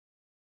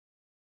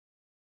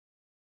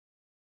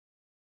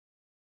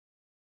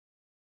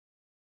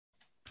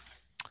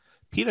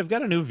Pete, I've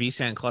got a new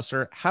vSAN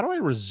cluster. How do I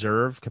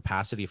reserve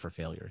capacity for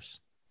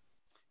failures?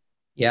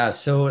 Yeah,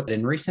 so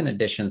in recent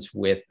additions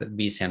with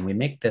vSAN, we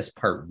make this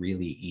part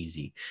really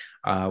easy.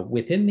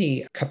 Within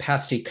the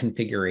capacity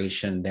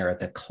configuration there at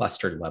the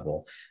cluster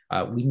level,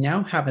 we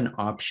now have an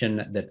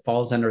option that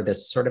falls under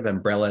this sort of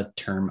umbrella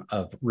term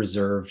of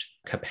reserved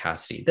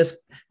capacity. This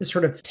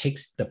sort of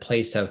takes the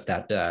place of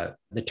that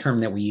the term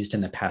that we used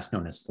in the past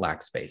known as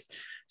slack space.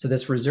 So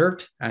this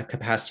reserved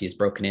capacity is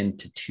broken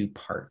into two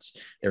parts.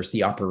 There's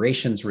the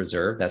operations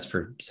reserve, that's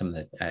for some of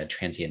the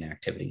transient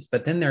activities,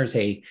 but then there's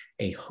a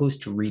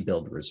host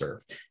rebuild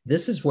reserve.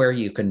 This is where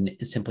you can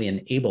simply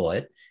enable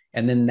it,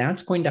 and then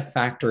that's going to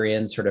factor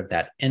in sort of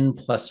that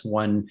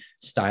N+1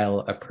 style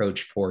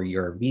approach for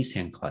your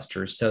vSAN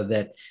cluster so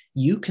that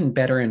you can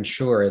better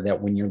ensure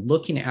that when you're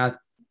looking at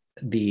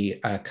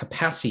the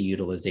capacity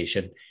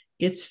utilization,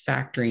 it's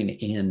factoring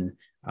in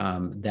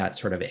that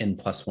sort of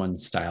N+1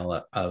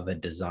 style of a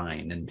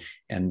design.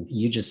 And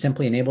you just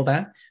simply enable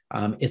that.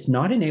 It's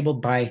not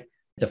enabled by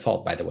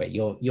default, by the way.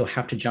 You'll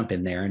have to jump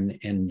in there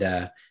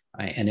and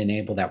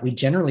enable that. We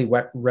generally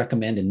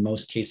recommend in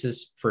most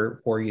cases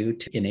for you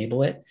to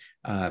enable it,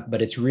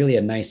 but it's really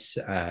a nice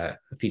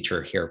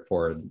feature here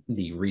for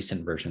the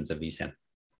recent versions of vSAN.